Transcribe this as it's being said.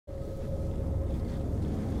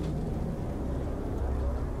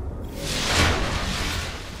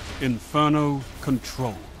Inferno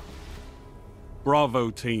control.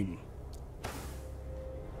 Bravo team.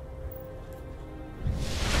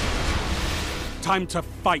 Time to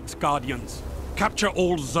fight, Guardians. Capture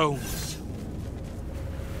all zones.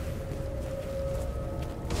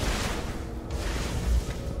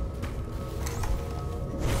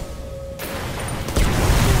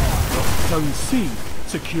 Zone C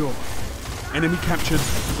secure. Enemy captured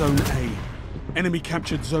Zone A. Enemy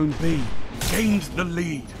captured Zone B. Gained the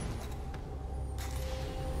lead.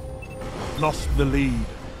 Lost the lead.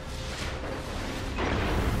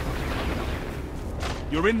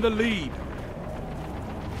 You're in the lead.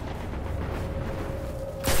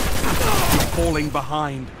 You're falling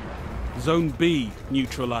behind. Zone B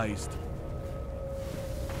neutralized.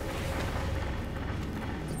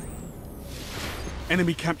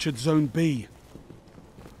 Enemy captured Zone B.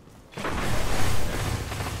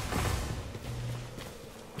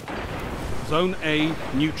 Zone A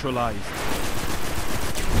neutralized.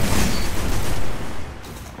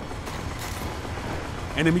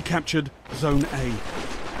 Enemy captured Zone A.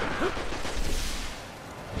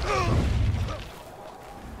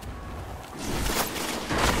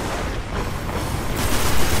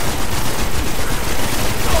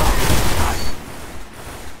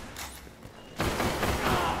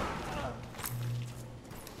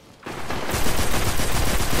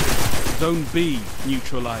 Zone B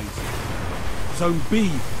neutralized. Zone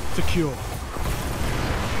B secure.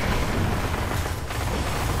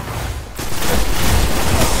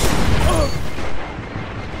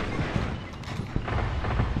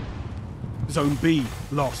 Zone B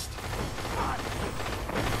lost.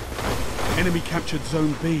 Enemy captured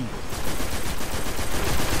Zone B.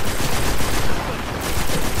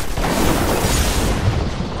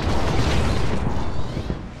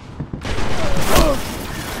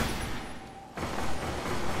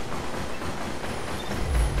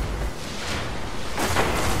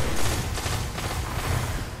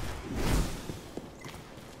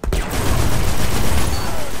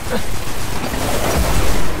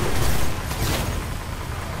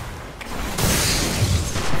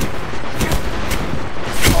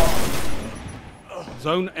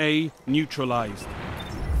 Zone A neutralized.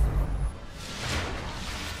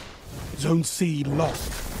 Zone C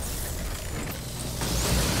lost.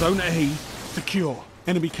 Zone A secure.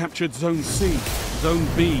 Enemy captured Zone C. Zone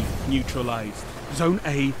B neutralized. Zone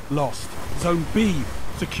A lost. Zone B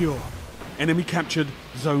secure. Enemy captured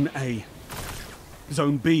Zone A.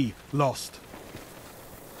 Zone B lost.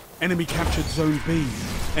 Enemy captured Zone B.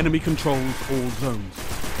 Enemy controls all zones.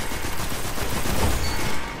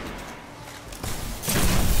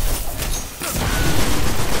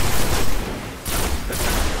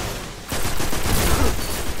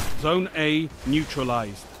 Zone A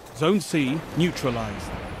neutralized. Zone C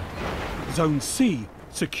neutralized. Zone C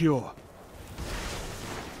secure.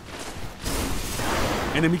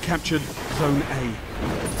 Enemy captured Zone A.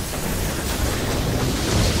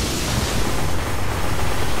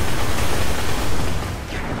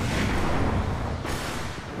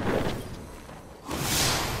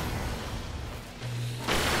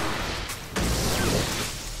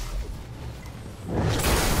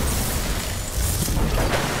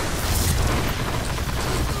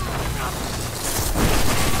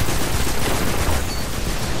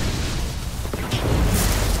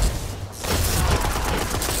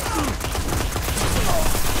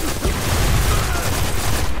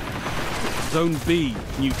 Zone B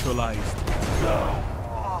neutralized.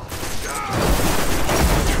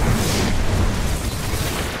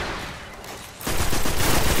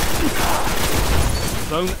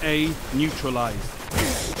 Zone A neutralized.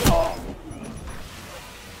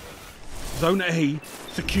 Zone A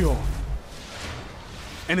secure.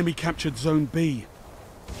 Enemy captured Zone B.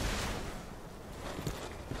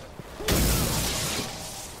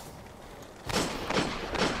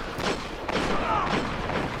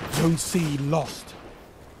 Zone C lost.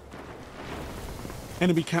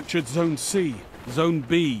 Enemy captured Zone C. Zone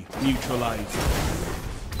B neutralized.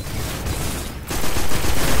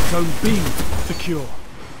 Zone B secure.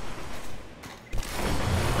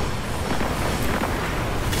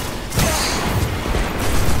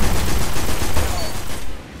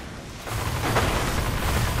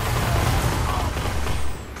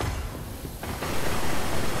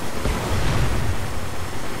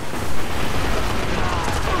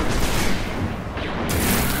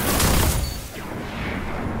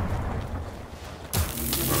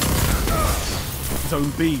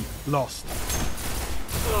 Zone B lost.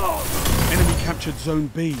 Enemy captured Zone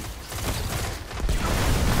B.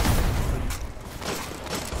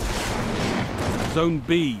 Zone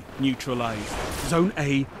B neutralized. Zone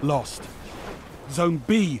A lost. Zone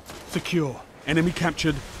B secure. Enemy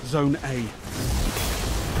captured Zone A.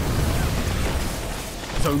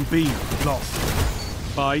 Zone B lost.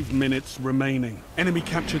 5 minutes remaining. Enemy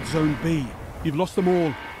captured Zone B. You've lost them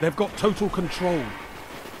all. They've got total control.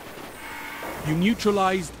 You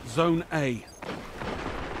neutralized Zone A.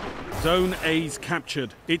 Zone A's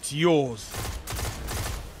captured. It's yours.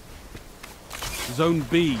 Zone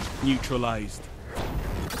B neutralized.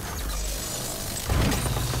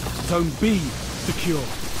 Zone B secure.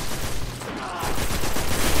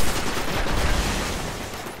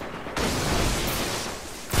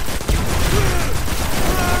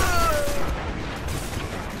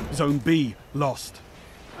 Zone B lost.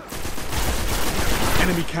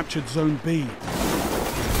 Enemy captured Zone B.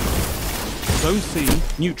 Zone C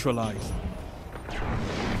neutralized.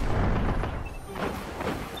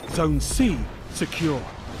 Zone C secure.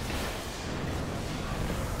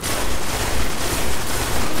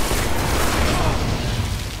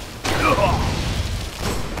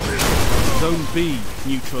 Zone B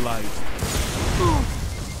neutralized.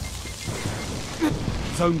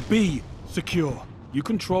 Zone B secure. You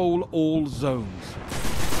control all zones.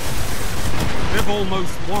 They've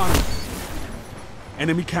almost won.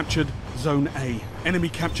 Enemy captured Zone A. Enemy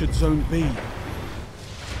captured Zone B.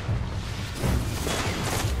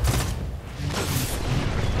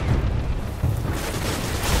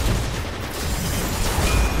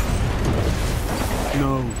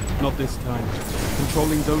 No, not this time.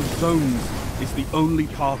 Controlling those zones is the only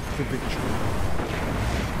path to victory.